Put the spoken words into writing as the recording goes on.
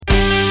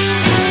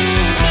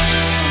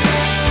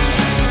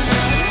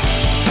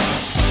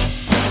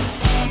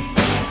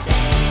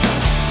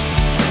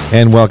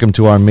And welcome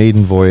to our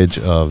maiden voyage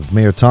of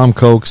Mayor Tom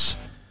Koch's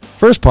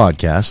first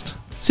podcast,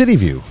 City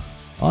View,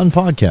 on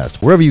podcast.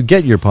 Wherever you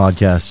get your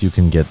podcasts, you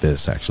can get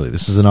this, actually.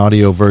 This is an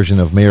audio version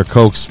of Mayor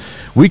Koch's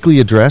weekly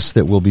address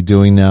that we'll be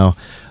doing now,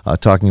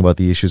 talking about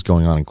the issues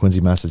going on in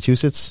Quincy,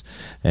 Massachusetts.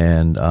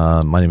 And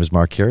my name is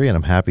Mark Carey, and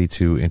I'm happy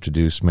to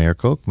introduce Mayor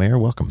Koch. Mayor,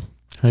 welcome.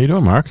 How you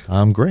doing, Mark?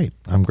 I'm great.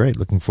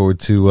 Looking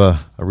forward to a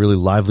really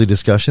lively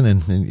discussion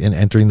in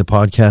entering the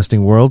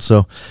podcasting world.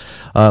 So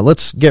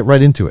let's get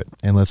right into it,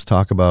 and let's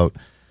talk about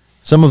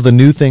some of the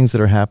new things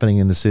that are happening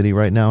in the city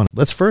right now. And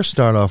let's first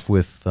start off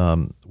with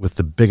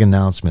the big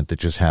announcement that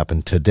just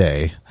happened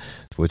today,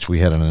 which we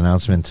had an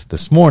announcement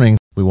this morning.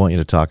 We want you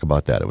to talk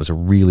about that. It was a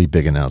really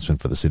big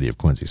announcement for the city of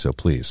Quincy, so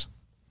please.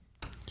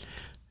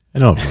 I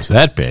don't know if it was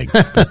that big,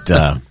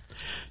 but...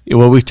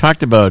 Well, we've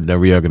talked about the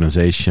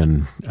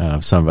reorganization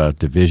of some of our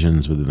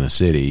divisions within the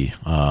city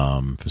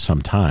for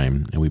some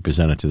time, and we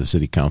presented to the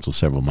city council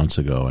several months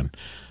ago. And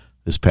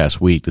this past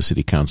week, the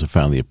city council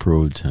finally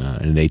approved in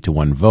an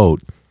 8-1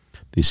 vote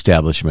the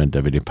establishment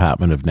of a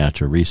Department of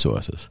Natural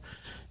Resources.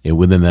 And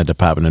within that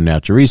Department of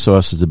Natural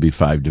Resources, there'll be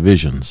 5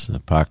 divisions: the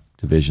Park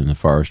Division, the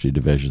Forestry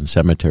Division,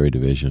 Cemetery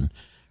Division,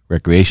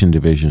 Recreation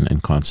Division,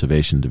 and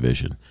Conservation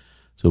Division.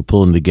 So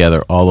pulling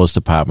together all those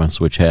departments,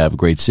 which have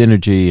great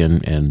synergy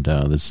and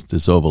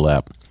there's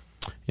overlap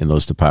in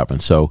those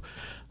departments. So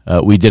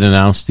we did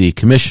announce the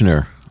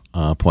commissioner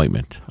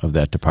appointment of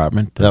that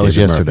department. That was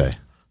yesterday. Murphy.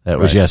 That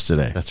was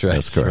yesterday. That's right.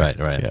 That's correct.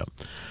 Right.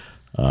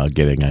 Yeah.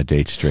 Getting our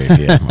dates straight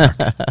here,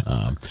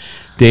 Mark.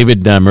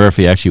 David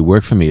Murphy actually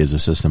worked for me as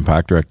assistant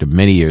park director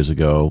many years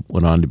ago,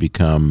 went on to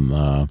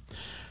become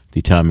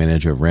the town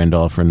manager of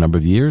Randolph for a number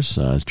of years.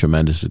 Has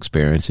tremendous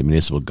experience in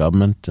municipal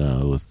government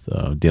with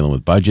dealing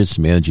with budgets,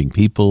 managing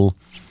people.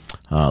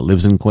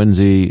 Lives in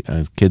Quincy.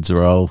 His kids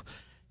are all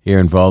here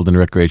involved in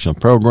recreational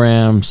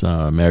programs.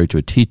 Married to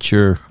a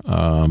teacher.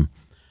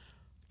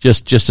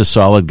 Just a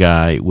solid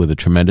guy with a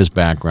tremendous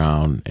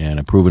background and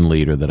a proven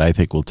leader that I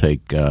think will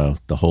take the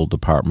whole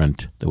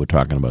department that we're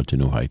talking about to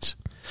new heights.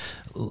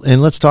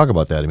 And let's talk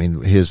about that. I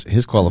mean,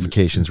 his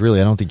qualifications, really,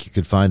 I don't think you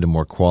could find a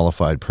more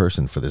qualified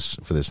person for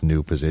this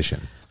new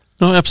position.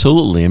 No,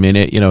 absolutely. I mean,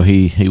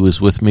 he was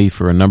with me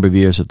for a number of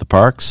years at the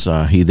parks.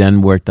 He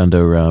then worked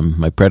under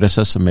my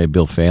predecessor, Mayor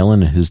Bill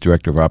Phelan, his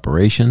director of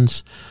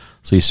operations.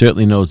 So he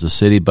certainly knows the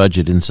city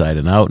budget inside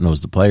and out,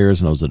 knows the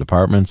players, knows the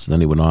departments.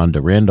 Then he went on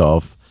to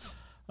Randolph,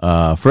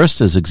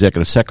 first as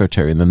executive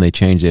secretary, and then they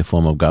changed their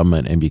form of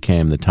government and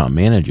became the town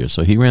manager.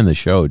 So he ran the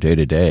show day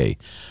to day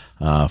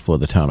for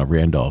the town of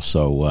Randolph.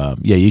 So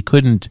you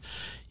couldn't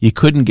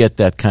get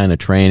that kind of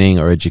training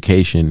or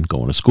education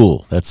going to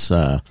school. That's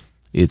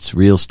it's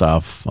real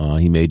stuff.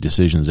 He made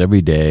decisions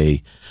every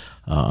day.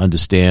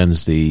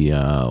 Understands the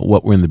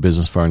what we're in the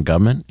business for in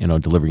government.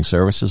 Delivering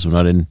services. We're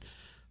not in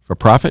for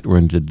profit. We're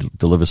in to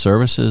deliver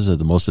services in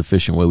the most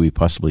efficient way we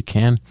possibly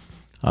can.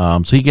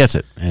 So he gets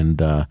it,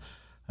 and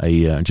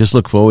I just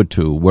look forward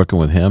to working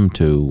with him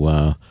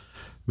to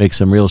make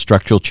some real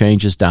structural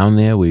changes down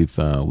there.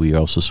 We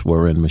also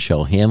swore in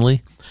Michelle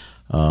Hanley.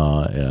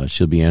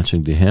 She'll be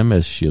answering to him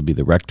as she'll be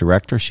the rec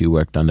director. She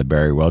worked under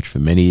Barry Welch for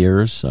many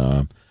years.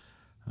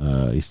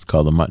 I used to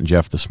call them Mutt and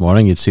Jeff this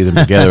morning. You'd see them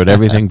together at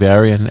everything,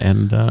 Barry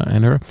and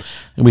her.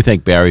 And we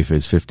thank Barry for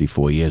his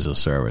 54 years of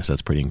service.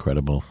 That's pretty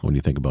incredible when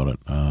you think about it.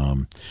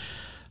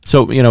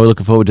 So, we're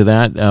looking forward to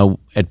that.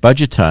 At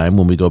budget time,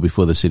 when we go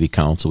before the city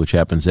council, which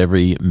happens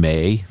every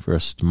May,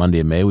 first Monday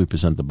of May, we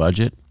present the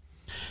budget.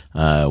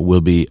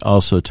 We'll be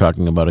also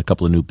talking about a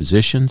couple of new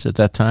positions at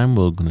that time.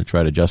 We're going to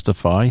try to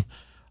justify,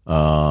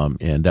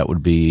 and that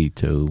would be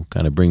to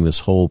kind of bring this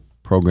whole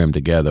program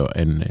together.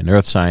 An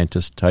earth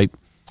scientist type.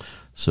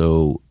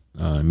 So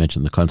I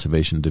mentioned the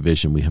conservation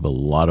division. We have a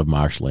lot of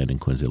marshland in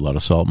Quincy, a lot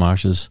of salt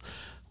marshes.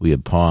 We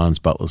have ponds,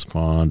 Butler's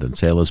Pond and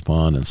Sailor's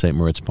Pond and St.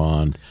 Moritz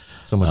Pond.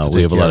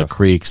 We have a lot of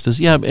creeks.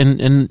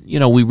 And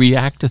we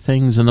react to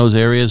things in those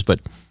areas,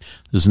 but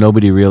there's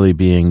nobody really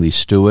being the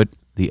steward,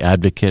 the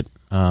advocate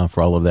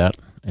for all of that.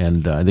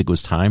 And I think it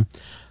was time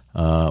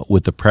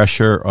with the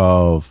pressure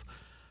of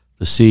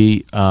the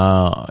sea,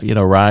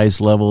 rise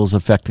levels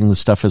affecting the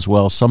stuff as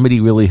well. Somebody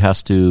really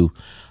has to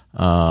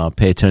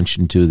pay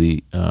attention to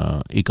the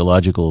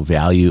ecological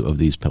value of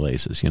these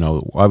places.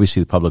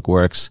 Obviously the Public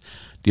Works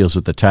deals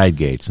with the tide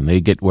gates, and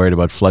they get worried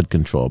about flood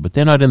control, but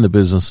they're not in the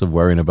business of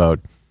worrying about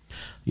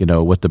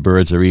what the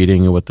birds are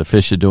eating and what the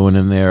fish are doing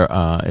in there.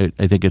 I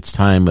think it's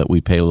time that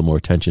we pay a little more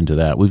attention to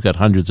that. We've got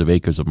hundreds of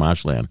acres of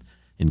marshland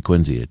in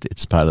Quincy.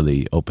 It's part of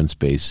the open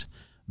space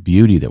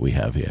beauty that we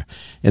have here.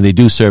 And they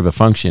do serve a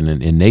function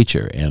in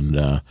nature,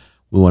 and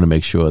we want to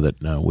make sure that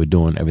we're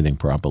doing everything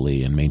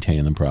properly and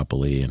maintaining them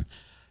properly. And,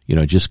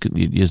 just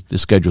the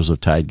schedules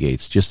of tide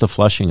gates, just the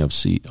flushing of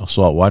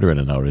salt water in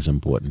and out is an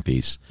important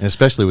piece. And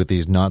especially with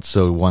these not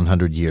so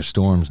 100-year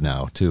storms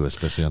now, too,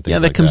 especially on things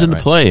like that. Yeah, that comes into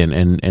play.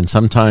 And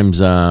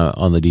sometimes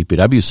on the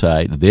DPW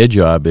side, their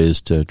job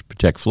is to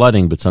protect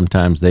flooding, but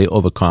sometimes they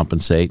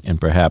overcompensate, and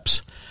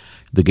perhaps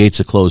the gates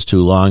are closed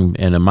too long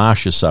and a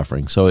marsh is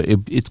suffering. So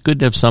it's good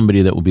to have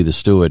somebody that will be the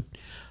steward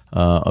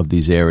of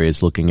these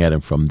areas, looking at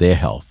them from their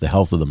health, the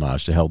health of the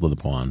marsh, the health of the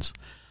ponds.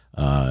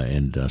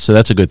 So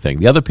that's a good thing.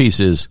 The other piece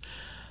is,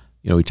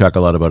 we talk a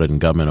lot about it in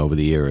government over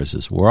the years,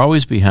 is we're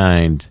always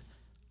behind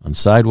on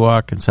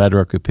sidewalk and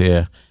sidewalk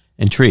repair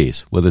and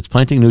trees, whether it's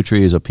planting new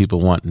trees or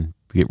people wanting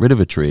to get rid of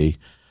a tree.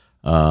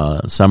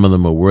 Some of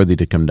them are worthy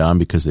to come down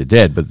because they're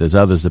dead, but there's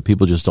others that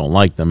people just don't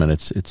like them, and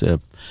it's a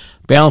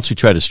balance we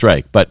try to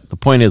strike. But the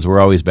point is,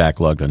 we're always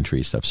backlogged on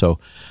tree stuff. So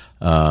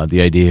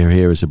the idea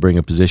here is to bring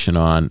a position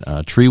on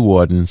tree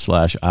warden /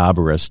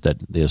 arborist that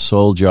their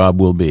sole job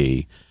will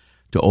be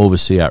to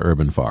oversee our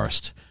urban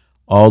forest.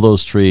 All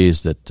those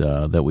trees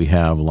that we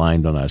have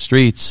lined on our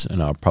streets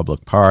and our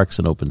public parks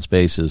and open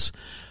spaces,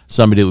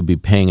 somebody would be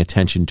paying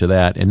attention to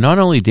that, and not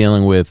only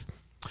dealing with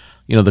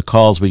the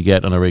calls we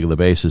get on a regular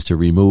basis to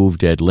remove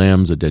dead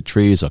limbs or dead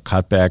trees or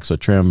cutbacks or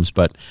trims,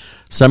 but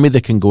somebody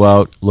that can go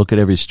out, look at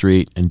every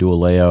street and do a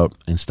layout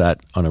and start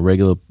on a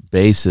regular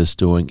basis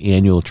doing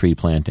annual tree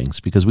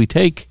plantings, because we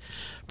take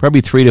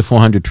probably 300 to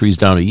 400 trees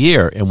down a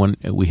year, and when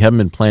we haven't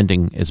been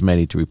planting as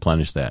many to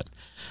replenish that.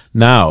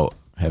 Now,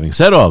 having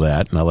said all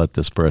that, and I'll let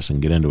this person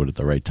get into it at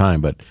the right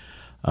time, but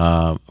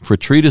for a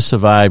tree to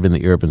survive in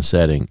the urban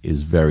setting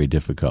is very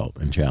difficult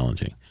and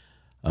challenging.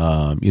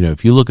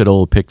 If you look at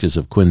old pictures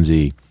of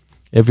Quincy,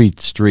 every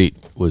street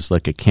was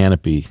like a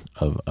canopy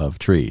of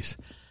trees.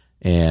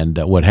 And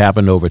what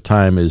happened over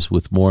time is,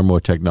 with more and more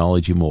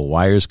technology, more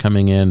wires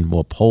coming in,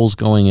 more poles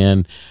going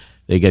in,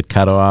 they get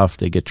cut off,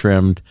 they get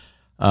trimmed.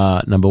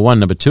 Number one.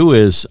 Number two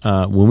is,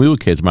 when we were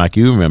kids, Mark,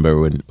 you remember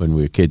when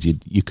we were kids,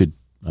 you could,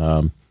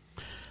 what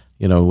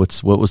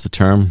was the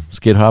term?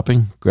 Skid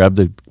hopping? Grab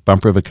the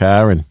bumper of a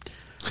car and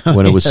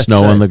when it was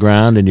snow on the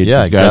ground and you'd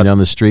drive down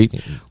the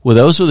street. Well,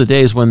 those were the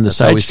days when the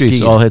side streets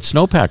skied. All had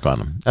snowpack on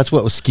them. That's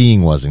what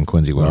skiing was in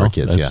Quincy when we were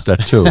kids.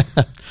 That's too.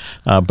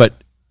 But,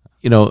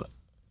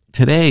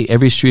 today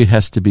every street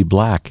has to be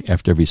black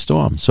after every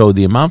storm. So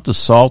the amount of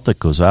salt that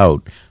goes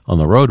out on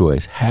the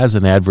roadways has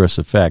an adverse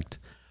effect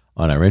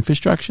on our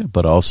infrastructure,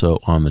 but also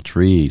on the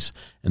trees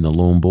and the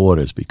loam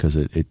borders, because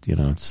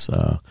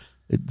the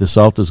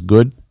salt is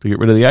good to get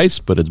rid of the ice,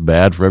 but it's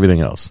bad for everything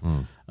else.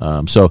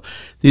 So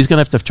he's going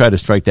to have to try to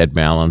strike that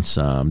balance.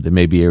 There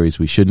may be areas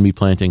we shouldn't be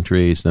planting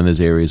trees. Then there's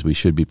areas we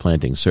should be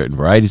planting certain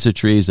varieties of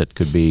trees that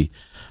could be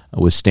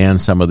withstand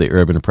some of the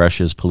urban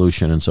pressures,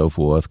 pollution and so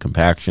forth,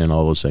 compaction,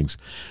 all those things.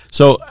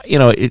 So,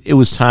 it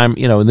was time,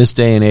 in this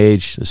day and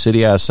age, a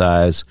city our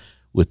size,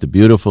 with the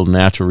beautiful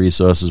natural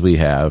resources we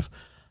have,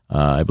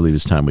 I believe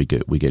it's time we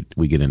get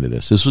into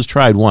this. This was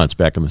tried once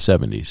back in the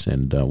 70s,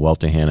 and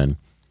Walter Hannon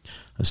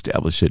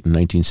established it in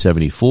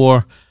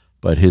 1974.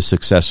 But his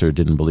successor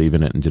didn't believe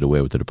in it and did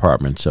away with the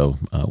department, so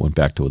went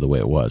back to the way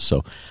it was.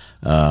 So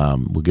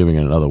we're giving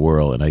it another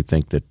whirl, and I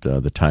think that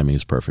the timing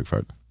is perfect for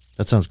it.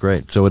 That sounds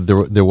great. So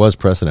there was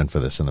precedent for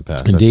this in the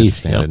past. Indeed. That's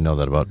interesting. Yep. I didn't know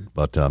that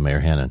about Mayor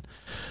Hannon.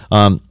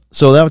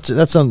 So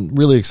that's some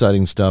really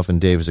exciting stuff, and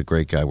Dave is a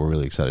great guy. We're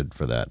really excited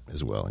for that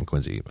as well in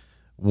Quincy.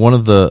 One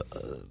of the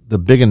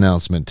big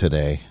announcement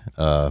today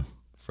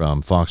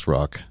from Fox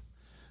Rock,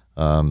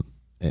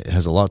 it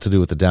has a lot to do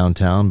with the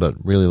downtown, but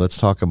really let's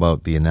talk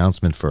about the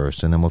announcement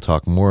first, and then we'll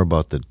talk more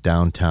about the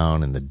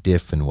downtown and the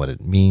DIF and what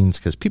it means,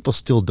 because people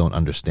still don't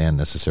understand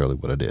necessarily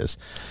what it is.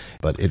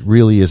 But it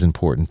really is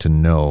important to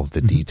know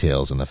the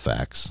details and the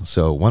facts.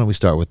 So why don't we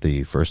start with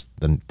the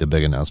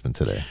big announcement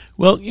today?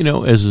 Well,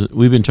 as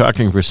we've been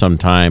talking for some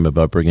time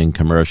about bringing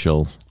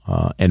commercial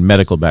and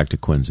medical back to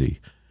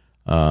Quincy.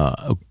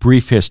 A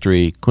brief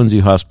history, Quincy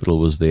Hospital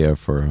was there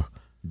for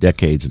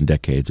decades and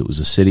decades. It was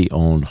a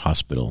city-owned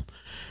hospital.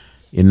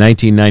 In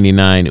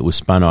 1999, it was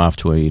spun off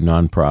to a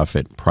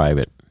nonprofit,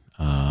 private,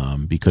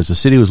 because the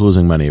city was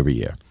losing money every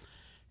year.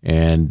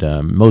 And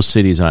most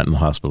cities aren't in the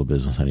hospital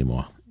business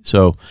anymore.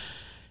 So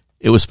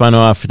it was spun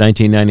off in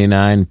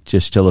 1999,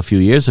 just till a few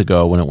years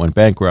ago when it went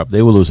bankrupt.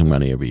 They were losing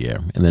money every year.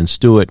 And then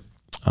Stewart,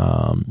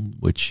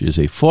 which is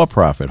a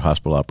for-profit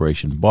hospital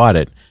operation, bought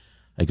it.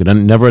 I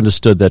never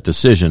understood that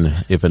decision.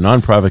 If a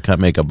nonprofit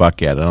can't make a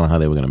buck at it, I don't know how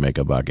they were going to make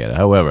a buck at it.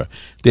 However,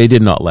 they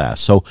did not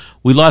last. So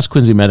we lost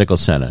Quincy Medical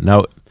Center.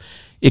 Now,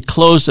 it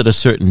closed at a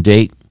certain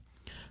date,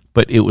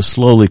 but it was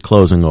slowly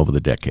closing over the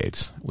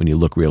decades when you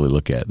really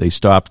look at it. They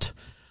stopped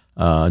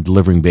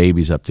delivering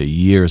babies up there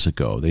years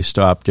ago. They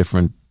stopped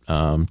different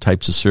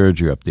types of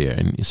surgery up there.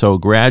 And so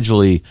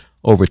gradually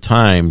over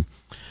time,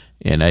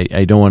 and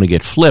I don't want to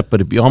get flip,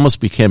 but it almost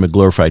became a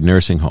glorified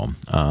nursing home.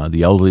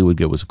 The elderly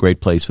was a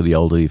great place for the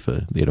elderly,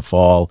 for they had a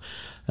fall,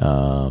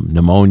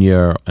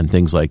 pneumonia, and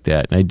things like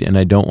that. And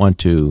I don't want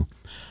to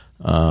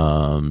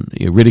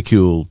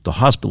ridicule the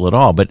hospital at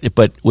all,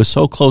 but we're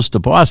so close to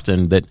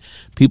Boston that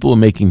people were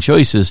making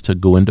choices to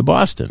go into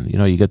Boston.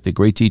 You get the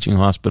great teaching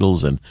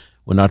hospitals, and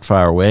we're not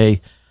far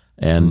away.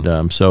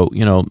 And so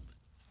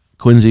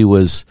Quincy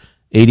was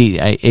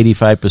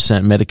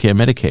 85% Medicare,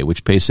 Medicaid,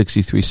 which pays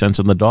 63 cents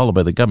on the dollar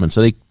by the government.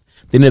 So they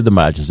didn't have the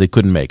margins. They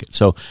couldn't make it.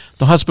 So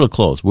the hospital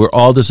closed. We're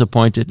all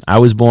disappointed. I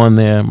was born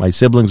there. My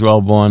siblings were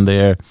all born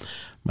there.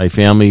 My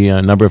family,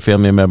 a number of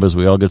family members,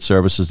 we all get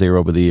services there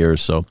over the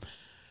years. So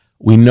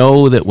We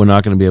know that we're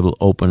not going to be able to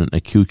open an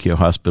acute care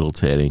hospital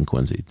today in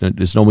Quincy.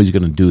 There's nobody's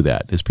going to do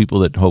that. There's people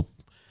that hope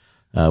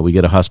we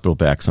get a hospital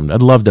back someday.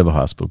 I'd love to have a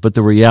hospital, but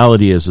the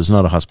reality is there's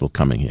not a hospital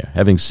coming here.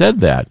 Having said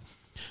that,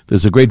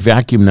 there's a great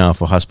vacuum now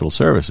for hospital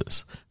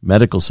services,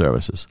 medical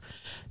services,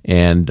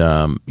 and day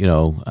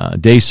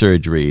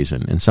surgeries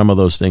and some of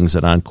those things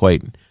that aren't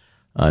quite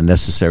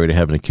necessary to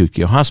have an acute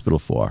care hospital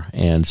for.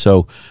 And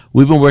so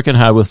we've been working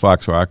hard with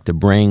Fox Rock to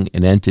bring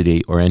an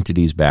entity or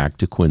entities back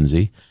to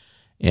Quincy,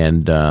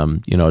 and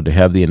to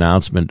have the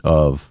announcement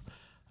of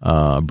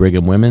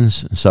Brigham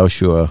Women's South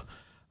Shore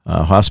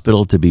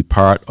Hospital to be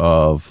part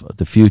of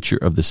the future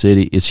of the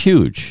city is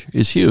huge.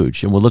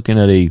 And we're looking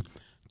at a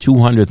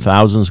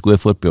 200,000 square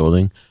foot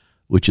building,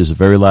 which is a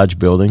very large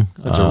building.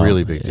 That's a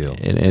really big deal.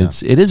 And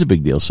it is a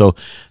big deal. So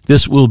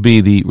this will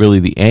be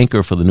the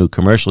anchor for the new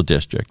commercial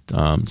district.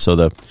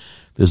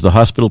 There's the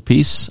hospital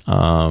piece,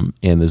 and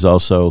there's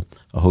also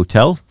a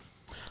hotel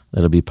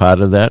that'll be part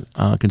of that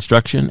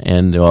construction,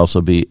 and there'll also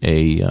be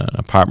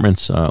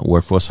apartments,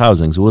 workforce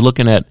housing. So we're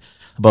looking at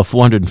about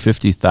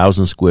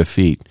 450,000 square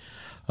feet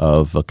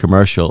of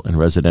commercial and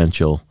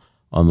residential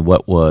on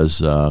what was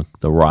the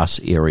Ross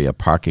area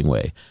parking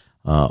way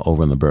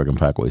over in the Bergen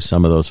Parkway.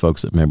 Some of those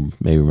folks that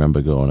may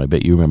remember going, I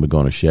bet you remember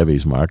going to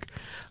Chevy's, Mark.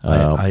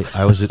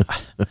 I was a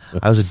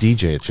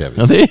DJ at Chevy's.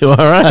 Oh, there you are,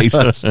 all right.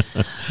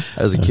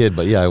 I was a kid,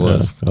 but yeah, I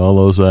was. All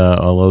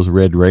those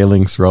red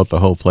railings throughout the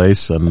whole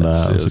place, and it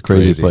was a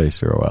crazy place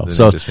for a while.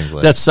 So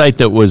that site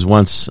that was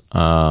once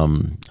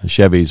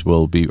Chevy's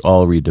will be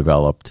all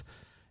redeveloped,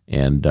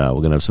 and we're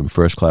going to have some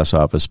first-class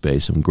office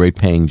space, some great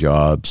paying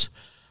jobs,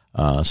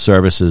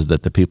 services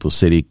that the people of the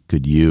city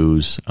could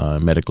use,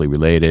 medically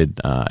related.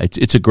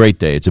 It's a great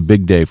day. It's a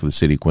big day for the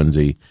city of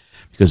Quincy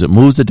because it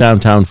moves the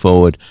downtown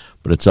forward,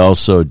 but it's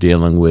also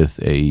dealing with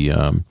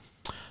an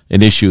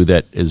issue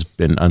that has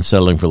been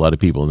unsettling for a lot of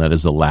people, and that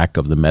is the lack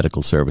of the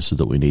medical services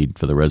that we need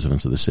for the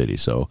residents of the city.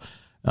 So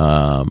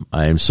I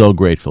am so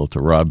grateful to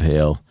Rob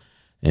Hale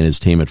and his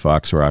team at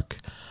Fox Rock,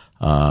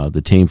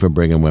 the team from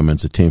Brigham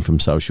Women's, the team from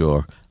South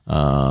Shore,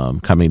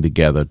 coming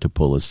together to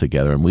pull us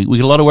together. And we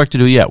got a lot of work to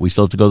do yet. We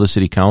still have to go to the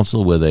city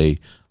council with a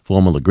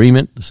formal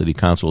agreement. The city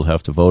council will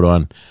have to vote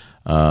on.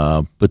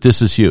 But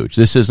this is huge.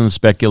 This isn't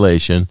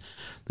speculation.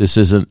 This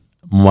isn't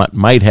what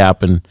might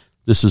happen.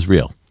 This is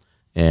real.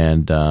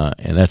 And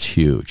that's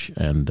huge.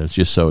 And I'm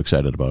just so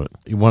excited about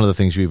it. One of the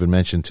things you even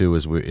mentioned too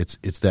is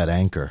it's that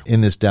anchor in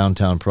this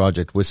downtown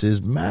project, which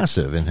is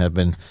massive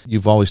and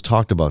you've always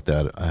talked about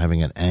that,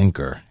 having an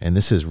anchor. And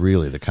this is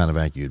really the kind of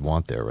anchor you'd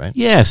want there, right?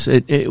 Yes.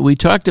 We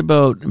talked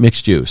about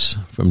mixed use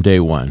from day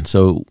one.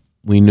 So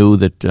we knew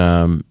that,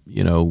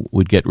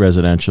 we'd get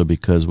residential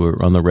because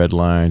we're on the red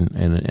line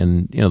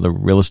and the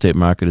real estate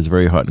market is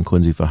very hot in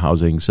Quincy for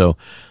housing. So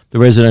the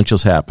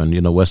residential's happened.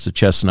 West of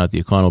Chestnut, the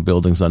O'Connell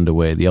building's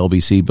underway, the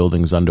LBC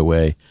building's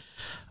underway.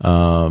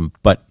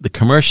 But the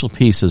commercial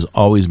piece has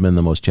always been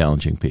the most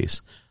challenging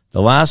piece.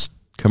 The last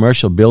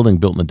commercial building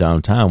built in the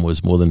downtown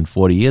was more than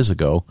 40 years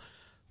ago,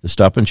 the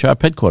Stop and Shop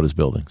headquarters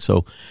building.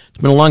 So it's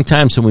been a long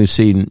time since we've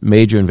seen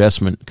major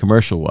investment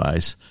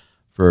commercial-wise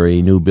for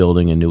a new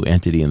building, a new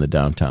entity in the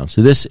downtown.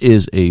 So this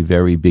is a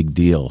very big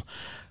deal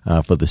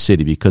for the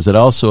city because it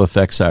also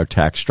affects our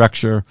tax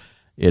structure.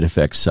 It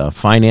affects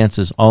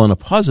finances, all in a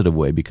positive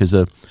way because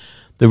the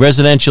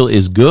residential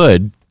is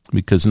good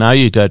because now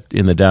you got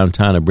in the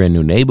downtown a brand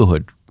new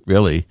neighborhood,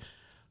 really.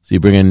 So you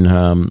bring in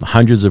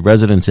hundreds of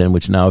residents in,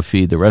 which now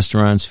feed the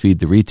restaurants, feed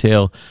the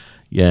retail,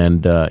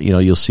 and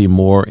you'll see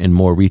more and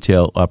more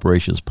retail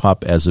operations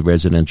pop as the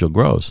residential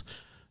grows.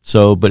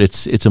 So, but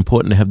it's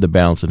important to have the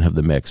balance and have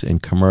the mix,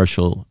 and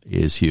commercial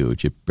is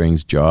huge. It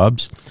brings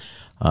jobs.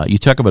 You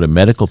talk about a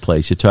medical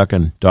place, you're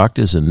talking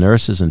doctors and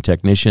nurses and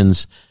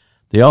technicians.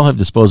 They all have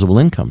disposable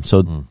income.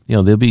 So,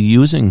 they'll be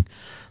using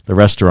the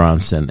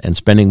restaurants and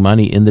spending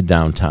money in the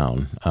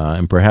downtown.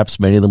 And perhaps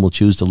many of them will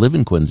choose to live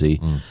in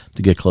Quincy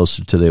to get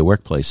closer to their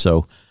workplace.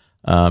 So,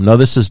 no,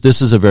 this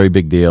is a very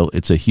big deal.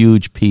 It's a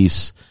huge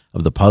piece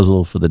of the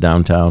puzzle for the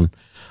downtown.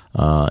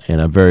 And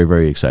I'm very,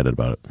 very excited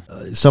about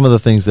it. Some of the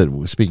things that,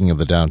 speaking of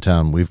the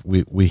downtown,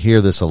 we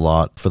hear this a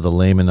lot for the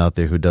layman out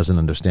there who doesn't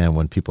understand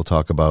when people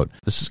talk about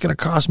this is going to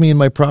cost me in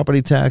my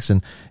property tax,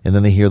 and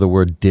then they hear the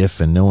word diff,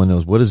 and no one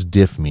knows what does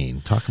diff mean.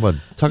 Let's talk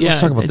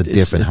about the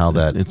diff and how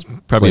that. It's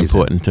probably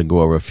important to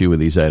go over a few of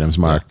these items,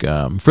 Mark.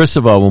 Yeah. First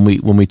of all,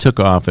 when we took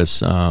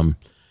office,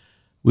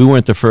 we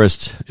weren't the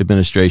first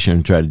administration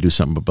to try to do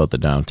something about the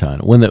downtown.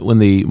 When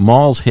the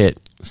malls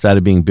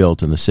started being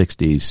built in the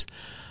 60s.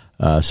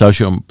 South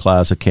Shore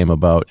Plaza came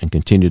about and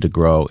continued to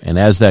grow. And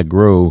as that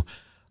grew,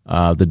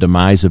 the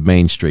demise of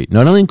Main Street,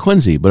 not only in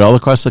Quincy, but all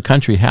across the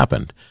country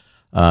happened.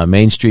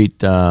 Main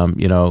Street,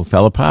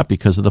 fell apart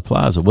because of the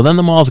plaza. Well, then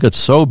the malls got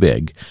so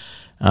big,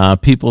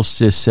 people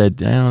just said,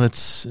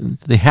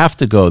 they have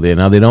to go there.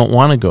 Now they don't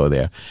want to go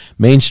there.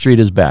 Main Street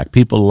is back.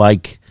 People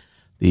like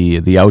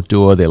the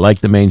outdoor. They like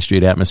the Main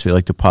Street atmosphere. They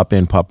like to pop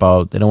in, pop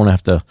out. They don't want to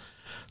have to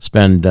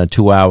spend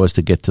 2 hours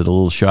to get to the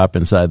little shop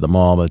inside the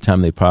mall by the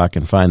time they park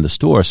and find the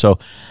store. So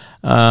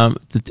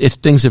if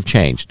things have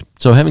changed.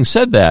 So having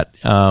said that,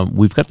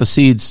 we've got the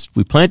seeds.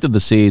 We planted the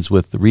seeds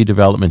with the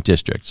redevelopment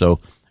district. So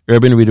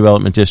urban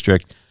redevelopment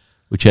district,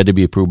 which had to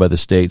be approved by the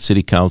state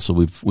city council.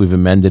 We've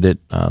amended it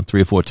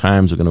 3 or 4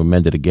 times. We're going to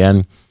amend it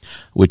again,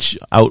 which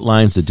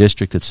outlines the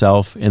district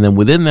itself. And then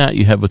within that,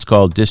 you have what's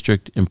called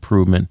district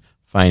improvement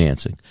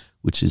financing,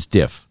 which is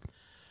DIF.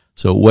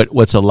 So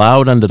what's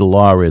allowed under the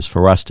law is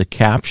for us to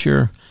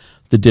capture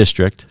the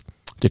district,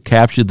 to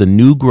capture the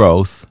new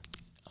growth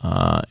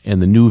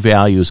and the new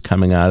values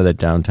coming out of that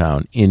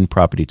downtown in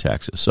property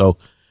taxes. So,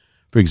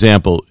 for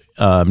example,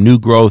 new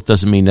growth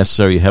doesn't mean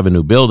necessarily you have a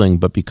new building,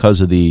 but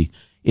because of the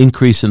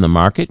increase in the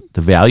market,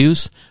 the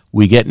values,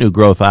 we get new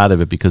growth out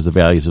of it because the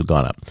values have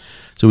gone up.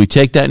 So we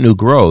take that new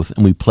growth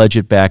and we pledge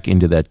it back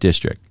into that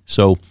district.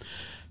 So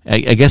I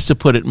guess to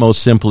put it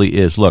most simply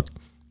is, look,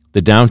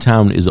 the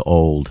downtown is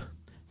old.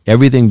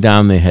 Everything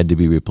down there had to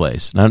be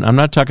replaced. Now, I'm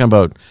not talking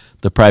about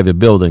the private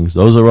buildings.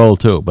 Those are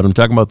old too. But I'm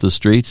talking about the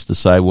streets, the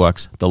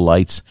sidewalks, the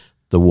lights,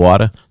 the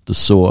water, the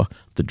sewer,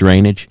 the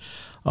drainage.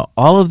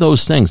 All of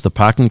those things, the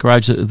parking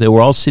garage, they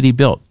were all city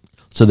built.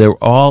 So they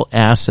were all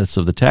assets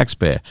of the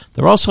taxpayer.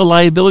 They're also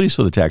liabilities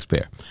for the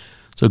taxpayer.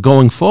 So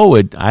going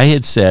forward, I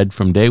had said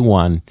from day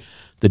one,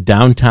 the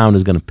downtown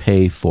is going to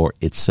pay for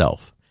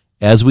itself.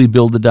 As we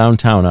build the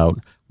downtown out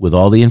with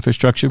all the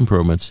infrastructure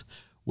improvements,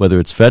 whether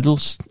it's federal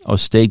or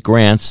state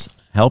grants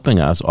helping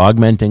us,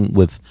 augmenting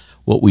with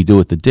what we do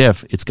with the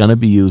DIF, it's going to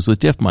be used with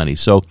DIF money.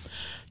 So,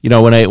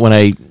 when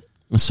I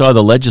saw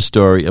the Ledger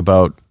story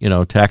about,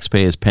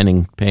 taxpayers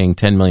paying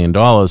 $10 million,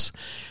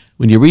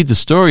 when you read the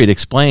story, it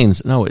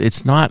explains, no,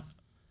 it's not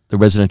the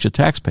residential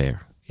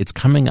taxpayer. It's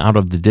coming out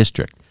of the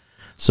district.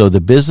 So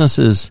the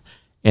businesses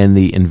and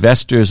the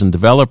investors and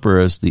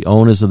developers, the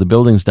owners of the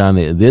buildings down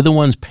there, they're the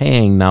ones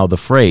paying now the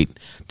freight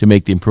to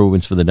make the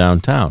improvements for the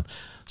downtown.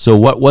 So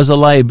what was a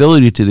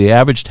liability to the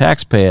average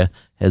taxpayer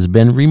has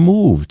been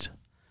removed.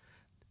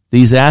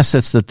 These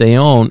assets that they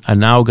own are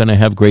now going to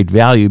have great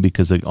value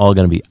because they're all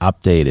going to be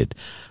updated.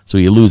 So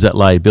you lose that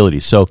liability.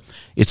 So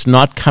it's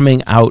not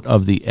coming out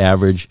of the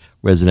average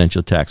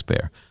residential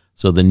taxpayer.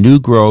 So the new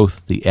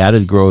growth, the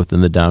added growth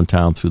in the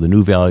downtown through the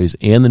new values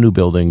and the new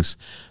buildings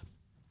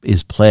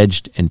is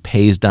pledged and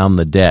pays down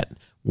the debt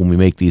when we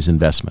make these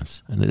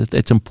investments. And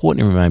it's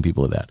important to remind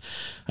people of that.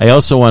 I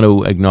also want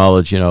to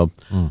acknowledge,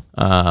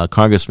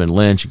 Congressman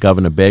Lynch,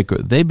 Governor Baker,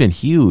 they've been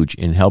huge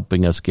in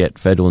helping us get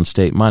federal and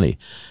state money.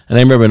 And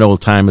I remember an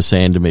old timer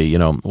saying to me,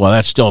 well,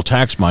 that's still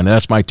tax money.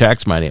 That's my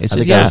tax money. I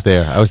said, I was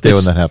there. I was there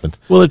when that happened.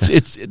 Well,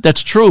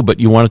 that's true,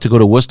 but you want it to go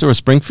to Worcester or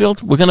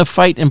Springfield? We're going to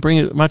fight and bring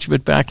as much of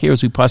it back here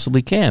as we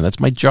possibly can. That's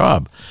my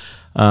job.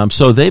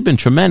 So they've been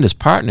tremendous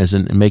partners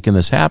in making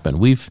this happen.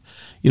 We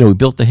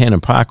built the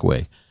Hannon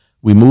Parkway.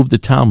 We moved the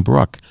Town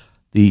Brook.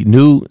 The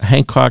new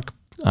Hancock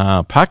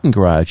parking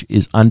garage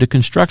is under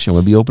construction.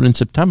 Will be open in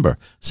September.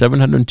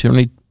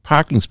 720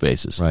 parking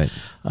spaces. Right.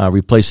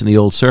 Replacing the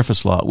old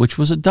surface lot, which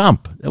was a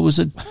dump. It was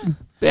a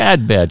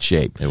bad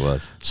shape. It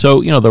was.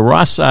 So, the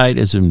Ross side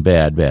is in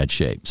bad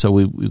shape. So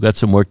we've got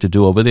some work to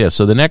do over there.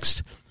 So the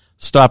next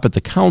stop at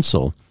the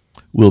council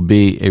will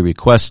be a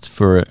request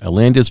for a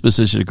land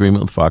disposition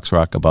agreement with Fox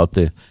Rock about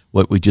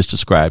what we just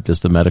described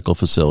as the medical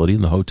facility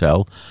and the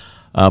hotel.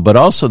 But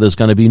also there's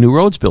going to be new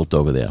roads built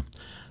over there.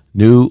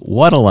 New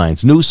water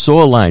lines, new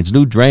sewer lines,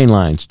 new drain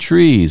lines,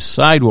 trees,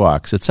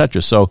 sidewalks,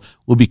 etc. So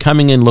we'll be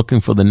coming in looking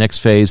for the next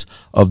phase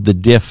of the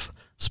DIF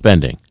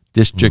spending,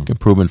 District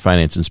Improvement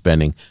Financing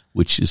spending,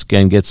 which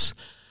again gets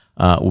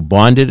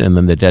bonded and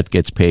then the debt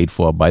gets paid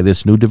for by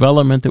this new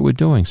development that we're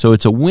doing. So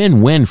it's a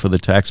win-win for the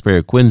taxpayer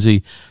of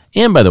Quincy.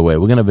 And by the way,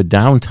 we're going to have a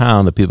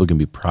downtown that people can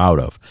be proud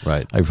of.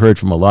 Right. I've heard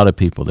from a lot of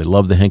people. They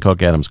love the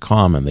Hancock Adams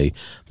Common. They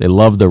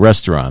love the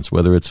restaurants,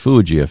 whether it's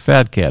Fuji or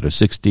Fat Cat or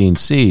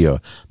 16C or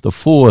the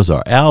Fours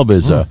or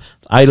Alba's or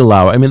Idle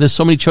Hour. I mean, there's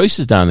so many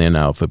choices down there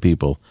now for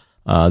people.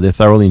 They're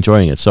thoroughly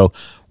enjoying it. So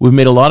we've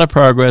made a lot of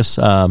progress.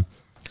 A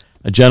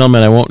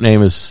gentleman, I won't name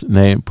his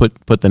name,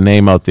 put the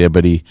name out there,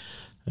 but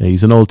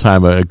he's an old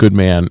timer, a good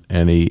man,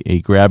 and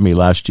he grabbed me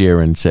last year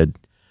and said,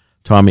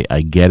 Tommy,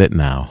 I get it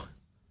now.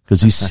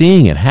 Because he's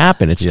seeing it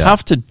happen. It's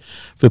tough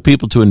for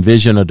people to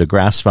envision or to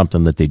grasp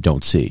something that they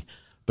don't see.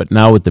 But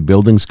now with the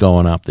buildings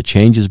going up, the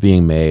changes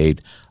being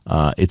made,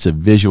 it's a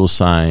visual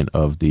sign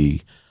of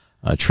the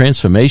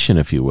transformation,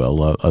 if you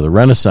will, of the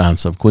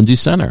renaissance of Quincy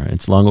Center.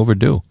 It's long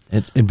overdue.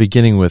 And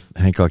beginning with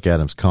Hancock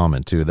Adams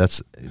Common too.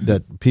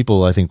 That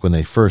people, I think, when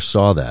they first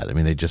saw that, I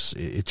mean, it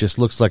just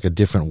looks like a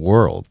different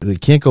world. They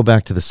can't go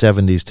back to the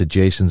 70s to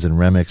Jason's and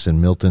Remick's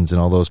and Milton's and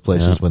all those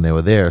places when they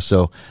were there.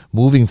 So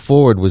moving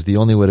forward was the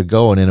only way to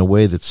go, and in a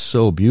way that's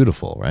so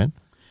beautiful, right?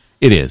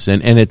 It is,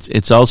 and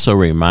it's also a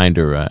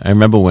reminder. I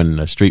remember when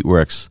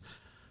Streetworks,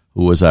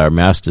 who was our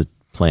master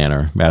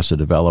planner, master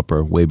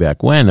developer way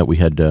back when, that we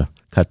had to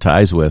cut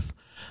ties with.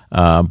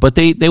 But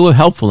they were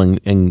helpful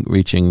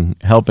in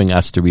helping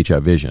us to reach our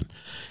vision.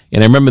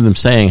 And I remember them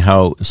saying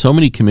how so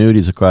many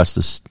communities across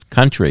this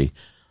country,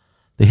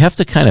 they have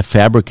to kind of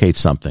fabricate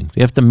something.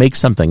 They have to make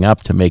something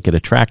up to make it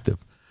attractive.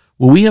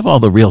 Well, we have all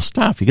the real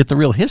stuff. You get the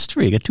real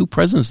history. You get 2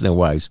 presidents and their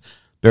wives.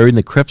 buried in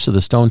the crypts of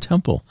the Stone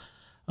Temple.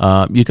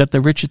 You got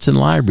the Richardson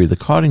Library, the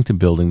Cardington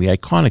Building, the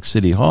iconic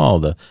City Hall,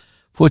 the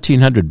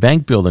 1400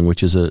 Bank Building,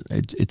 which is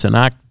it's an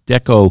Art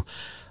Deco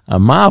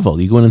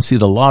marvel. You go in and see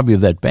the lobby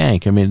of that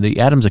bank. I mean, the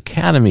Adams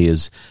Academy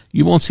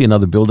you won't see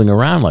another building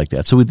around like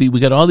that. So we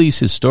got all these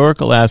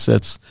historical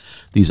assets,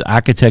 these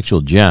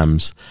architectural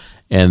gems,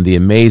 and the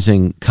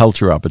amazing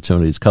cultural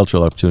opportunities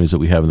that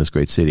we have in this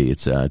great city.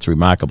 It's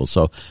remarkable.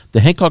 So the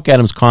Hancock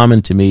Adams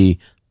Common, to me,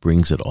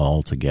 brings it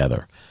all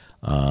together.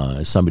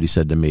 As somebody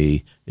said to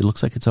me, it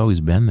looks like it's always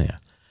been there.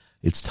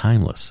 It's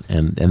timeless,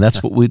 and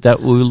that's what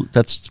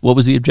that's what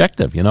was the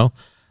objective, you know.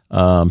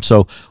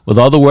 So with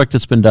all the work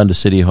that's been done to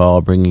City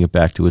Hall, bringing it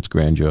back to its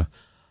grandeur,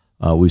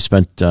 we've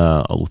spent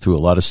through a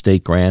lot of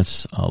state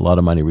grants, a lot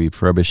of money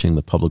refurbishing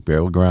the public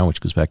burial ground,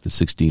 which goes back to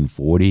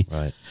 1640,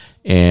 right.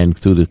 And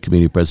through the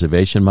community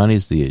preservation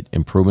monies, the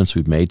improvements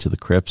we've made to the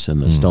crypts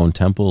and the Stone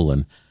Temple,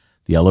 and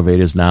the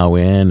elevators now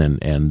in,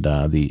 and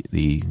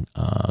the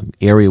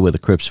area where the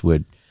crypts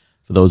would.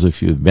 For those of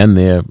you who've been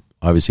there,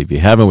 obviously if you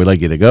haven't, we'd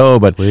like you to go.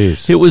 But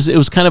Please. It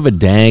was kind of a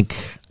damp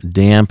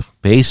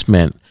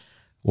basement.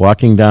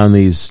 Walking down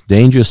these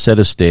dangerous set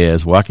of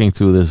stairs, walking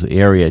through this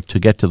area to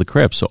get to the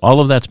crypt. So all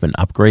of that's been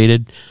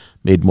upgraded,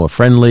 made more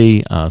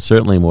friendly,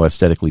 certainly more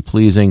aesthetically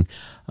pleasing.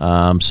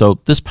 So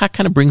this pack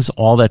kind of brings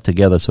all that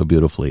together so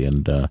beautifully,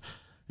 and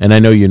I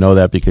know you know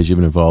that because you've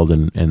been involved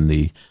in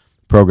the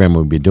program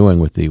we've been doing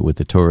with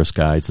the tourist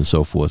guides and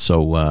so forth.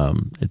 So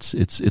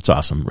it's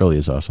awesome, really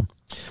is awesome.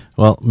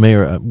 Well,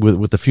 Mayor,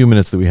 with the few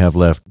minutes that we have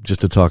left, just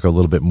to talk a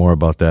little bit more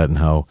about that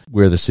and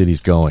where the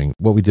city's going.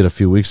 What we did a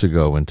few weeks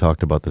ago and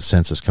talked about the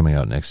census coming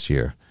out next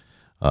year.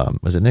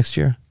 Was it next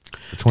year?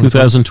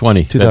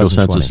 2020 federal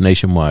census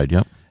nationwide,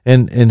 yep.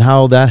 And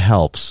how that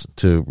helps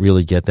to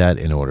really get that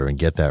in order and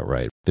get that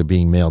right. They're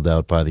being mailed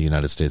out by the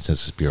United States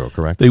Census Bureau,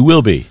 correct? They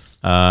will be.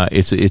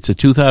 It's a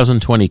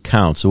 2020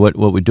 count. So what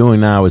we're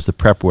doing now is the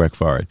prep work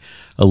for it,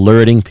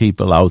 alerting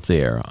people out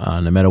there,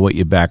 no matter what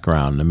your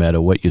background, no matter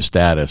what your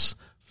status,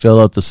 fill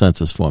out the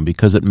census form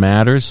because it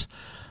matters.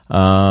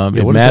 What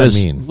matters.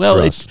 Does that mean?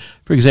 Well,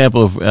 for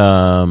example,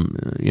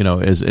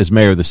 as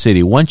mayor of the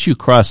city, once you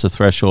cross the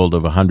threshold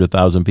of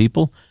 100,000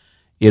 people,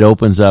 it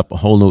opens up a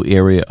whole new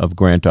area of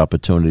grant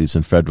opportunities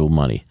and federal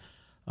money.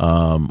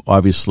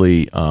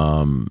 Obviously,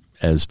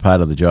 as part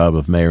of the job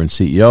of mayor and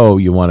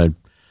CEO, you want to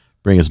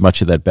bring as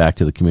much of that back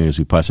to the community as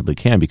we possibly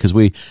can because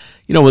whether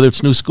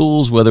it's new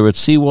schools, whether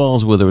it's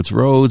seawalls, whether it's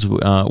roads,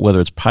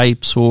 whether it's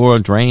pipes or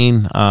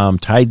drain,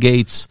 tide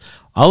gates,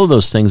 all of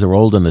those things are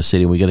old in the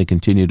city, and we're going to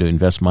continue to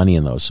invest money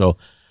in those. So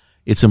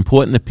it's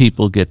important that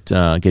people get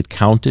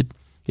counted.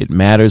 It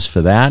matters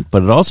for that,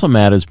 but it also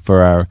matters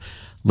for our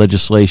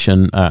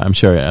legislative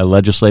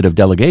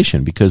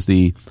delegation because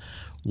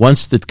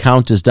once the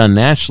count is done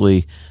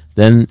nationally,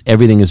 then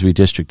everything is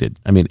redistricted.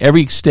 I mean,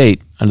 every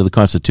state under the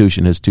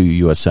Constitution has 2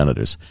 U.S.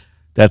 senators.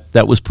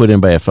 That was put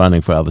in by our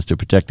founding fathers to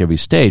protect every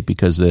state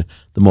because the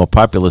more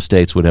populous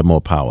states would have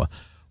more power.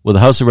 Well, the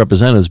House of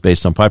Representatives is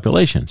based on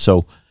population.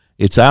 So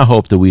it's our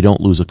hope that we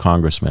don't lose a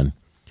congressman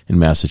in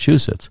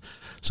Massachusetts.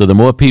 So the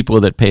more people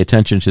that pay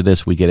attention to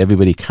this, we get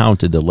everybody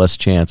counted, the less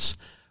chance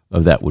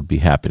of that would be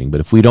happening. But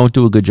if we don't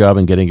do a good job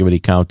in getting everybody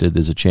counted,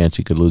 there's a chance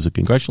you could lose a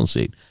congressional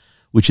seat,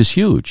 which is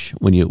huge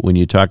when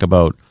you talk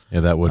about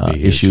that would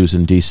be issues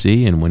in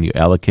D.C. and when you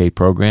allocate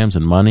programs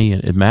and money,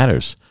 it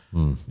matters.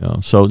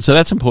 So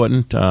that's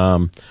important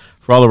for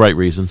all the right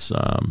reasons.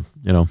 So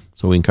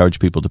we encourage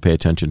people to pay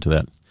attention to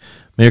that.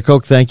 Mayor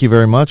Koch, thank you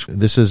very much.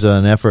 This is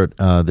an effort.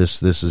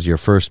 This is your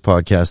first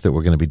podcast that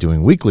we're going to be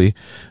doing weekly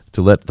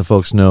to let the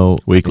folks know.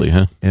 Weekly,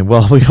 huh? And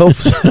well, we hope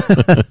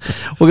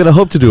we're going to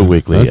hope to do it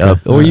weekly,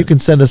 okay. Or you can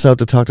send us out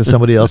to talk to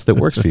somebody else that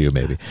works for you.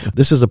 Maybe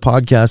this is a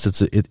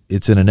podcast.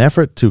 It's in an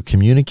effort to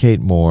communicate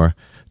more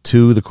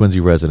to the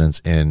Quincy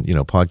residents, and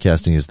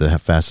podcasting is the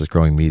fastest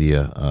growing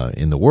media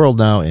in the world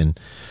now. And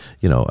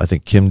I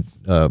think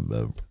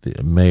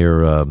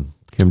Mayor.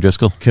 Kim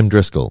Driscoll. Kim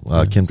Driscoll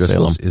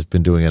has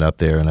been doing it up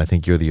there, and I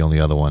think you're the only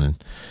other one.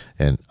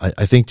 And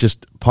I think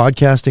just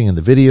podcasting and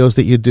the videos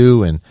that you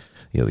do and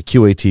the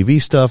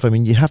QATV stuff, I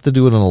mean, you have to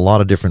do it in a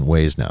lot of different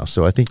ways now.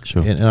 So I think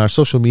and our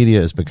social media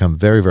has become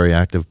very, very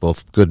active,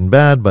 both good and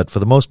bad. But for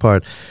the most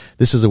part,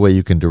 this is a way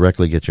you can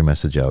directly get your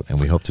message out, and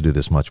we hope to do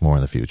this much more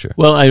in the future.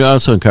 Well, I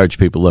also encourage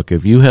people, look,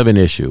 if you have an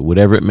issue,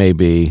 whatever it may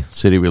be,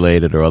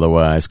 city-related or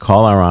otherwise,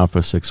 call our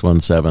office,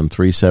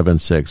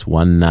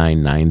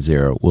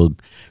 617-376-1990.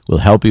 We'll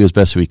help you as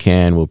best we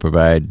can. We'll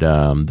provide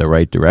the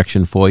right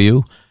direction for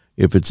you.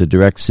 If it's a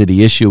direct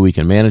city issue, we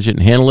can manage it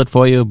and handle it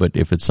for you. But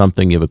if it's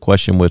something you have a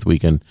question with, we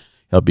can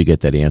help you get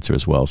that answer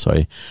as well.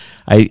 So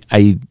I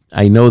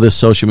know this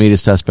social media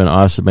stuff's been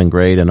awesome and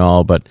great and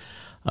all, but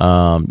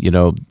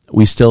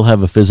we still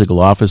have a physical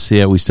office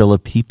here. We still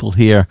have people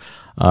here.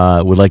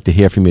 Would like to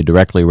hear from you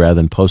directly rather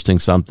than posting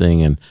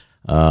something, and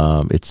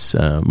it's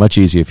much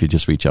easier if you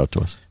just reach out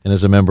to us. And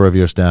as a member of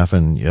your staff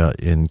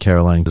in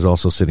Caroline is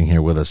also sitting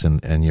here with us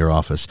in your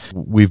office,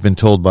 we've been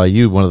told by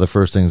you, one of the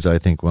first things I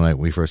think when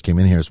we first came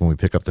in here is when we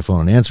pick up the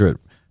phone and answer it,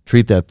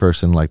 treat that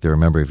person like they're a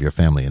member of your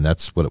family. And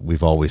that's what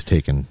we've always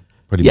taken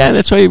pretty Yeah, much.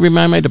 that's why you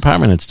remind my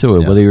department heads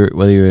too. Yeah.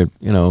 Whether you're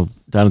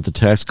down at the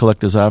tax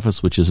collector's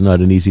office, which is not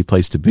an easy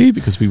place to be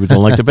because people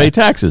don't like to pay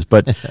taxes.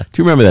 But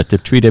to remember that, to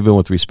treat everyone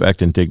with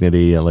respect and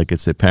dignity, like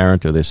it's their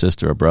parent or their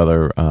sister or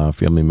brother,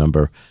 family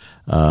member,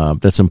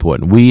 that's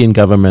important. We in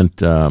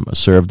government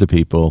serve the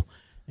people,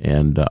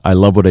 and I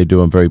love what I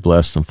do. I'm very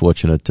blessed and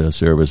fortunate to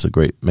serve as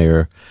the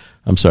mayor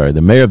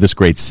of this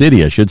great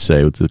city, I should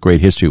say, with the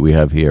great history we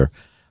have here.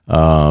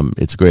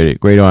 It's a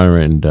great honor,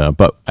 and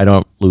but I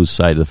don't lose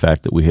sight of the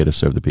fact that we're here to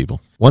serve the people.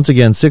 Once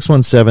again,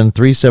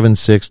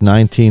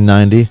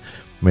 617-376-1990.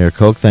 Mayor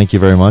Koch, thank you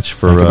very much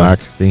for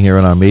being here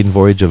on our maiden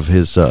voyage of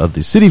his of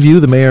the City View,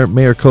 the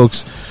Mayor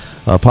Koch's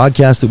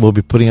podcast that we'll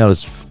be putting out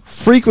as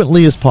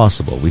frequently as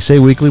possible. We say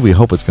weekly. We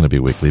hope it's going to be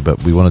weekly,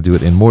 but we want to do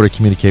it in more to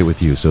communicate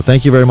with you. So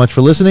thank you very much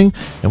for listening,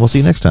 and we'll see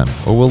you next time,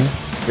 or we'll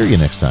hear you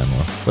next time,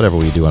 or whatever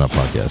we do on our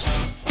podcast.